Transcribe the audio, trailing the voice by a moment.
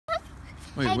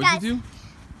Wait, hey what'd guys, you do?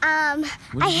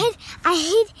 I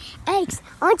hid eggs.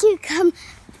 I want you to come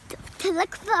to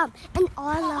look for them and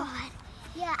all of it.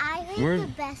 Yeah, I hid the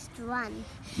best one.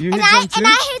 You hid some too? And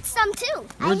I hid some too.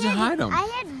 Where'd you hide them? I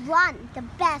hid one, the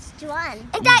best one.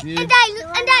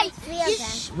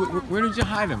 Where did you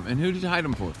hide them? And who did you hide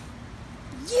them for?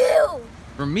 You.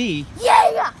 For me?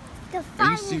 Yeah. To Are you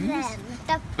find serious? them.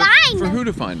 To find For them. who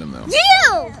to find them though?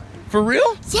 You. For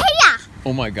real? Yeah.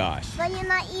 Oh my gosh. But you're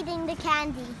not eating the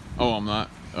candy. Oh, I'm not?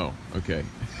 Oh, okay.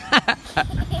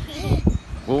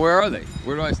 Well, where are they?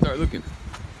 Where do I start looking?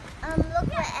 Look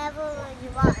wherever you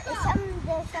want.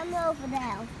 There's some over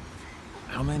there.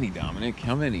 How many, Dominic?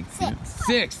 How many? 6.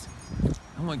 6?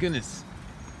 Oh my goodness.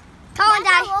 Come on,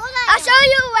 Dad. I'll show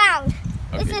you around.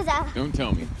 Okay. This is Don't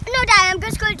tell me. No, Dad. I'm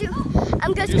just going to.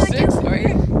 You're 6, are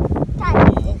you?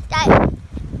 Dad.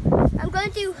 I'm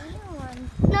going to.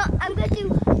 No, I'm going to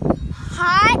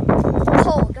hot,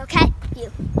 cold. Okay, you.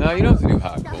 No, you don't have to do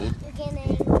hot, cold. You're getting a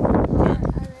little.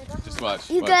 Just watch.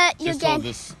 You watch. get. You Just get. hold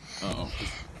this. Uh-oh.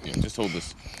 Yeah, just hold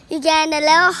this. You're getting a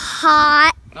little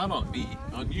hot. Not on me,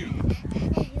 on you.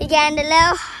 You're getting a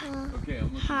little Okay, I'm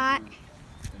looking hot.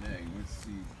 for an egg. Let's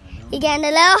see. I know. You're getting a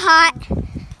little hot.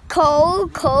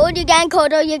 Cold, cold. You're getting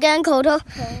colder. You're getting colder.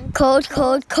 Cold,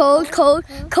 cold, cold, cold,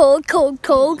 cold, cold,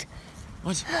 cold.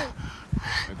 What?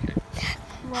 Okay.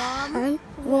 Warm,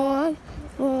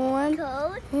 cold,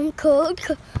 cold, cold,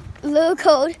 little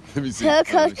cold. Let me see. Little Let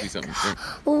cold. me see something.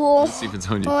 Warm. Let's see if it's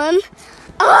on you.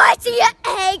 Oh, I see your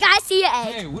egg. I see your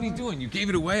egg. Hey, what are you doing? You gave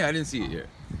it away. I didn't see it yet.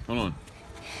 Hold on.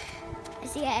 I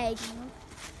see your egg.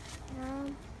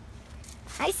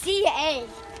 I see your egg.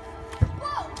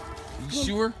 You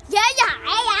sure? Yeah.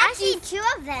 I see 2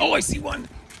 of them. Oh, I see one.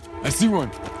 I see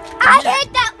one. I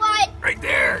hit that one. Right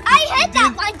there. I hit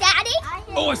that one, Daddy.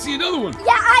 Oh, I see another one.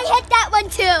 Yeah, I hit that one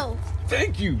too.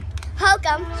 Thank you.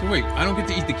 Welcome. So wait, I don't get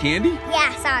to eat the candy?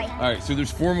 Yeah, sorry. All right, so there's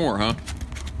 4 more, huh?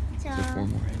 So, So 4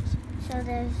 more eggs. so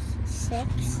there's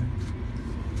 6.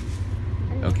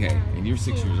 Okay, and you're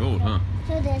 6 years old, huh?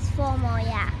 So there's 4 more,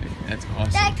 yeah. Hey, that's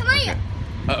awesome. Dad, come okay. here.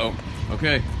 Uh-oh.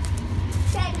 Okay.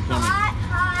 Say Tell me. hot.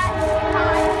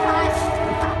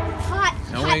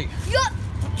 Now wait.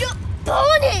 You're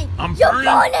burning. I'm You're burning?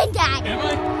 burning, Dad. Am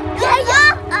I?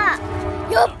 Yeah.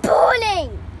 You're burning.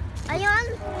 Are you on?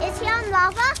 Is he on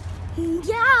lava?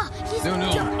 Yeah. He's No,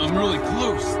 I'm really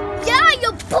close. Yeah,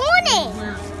 you're burning.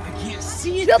 Where? I can't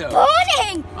see it You're though.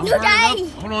 burning. I'm No, burning Daddy. up.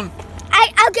 Hold on.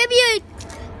 I'll give you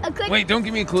a quick. Wait, don't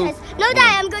give me a clue. No, Hold Daddy, on.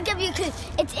 I'm gonna give you a clue.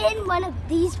 It's in one of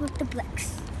these with the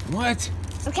bricks. What?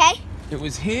 Okay? It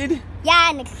was hid? Yeah,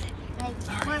 and it's like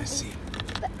All right, one of let's see. these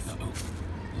bricks. Uh-oh.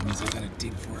 That means I gotta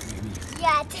dig for it, maybe.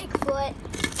 Yeah, take for it.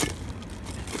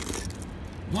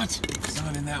 What? It's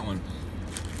not in that one.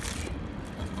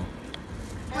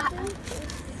 Uh-oh.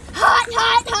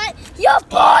 Hot. You're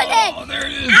burning. Oh, there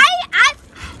it is.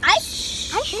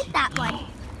 I hit that one.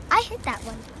 I hit that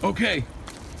one. Okay.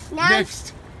 Now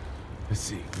Next. Let's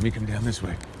see. Let me come down this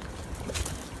way.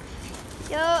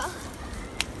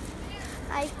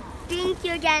 I think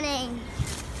you're getting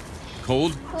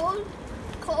Cold? cold.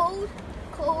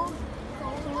 Oh,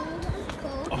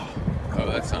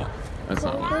 that's not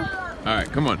one. All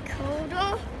right, come on.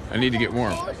 Colder. I need to get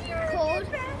warm. Cold.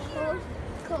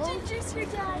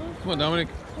 Come on, Dominic.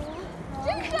 Cold.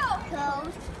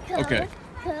 Okay.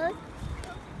 Cold.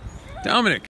 Dominic.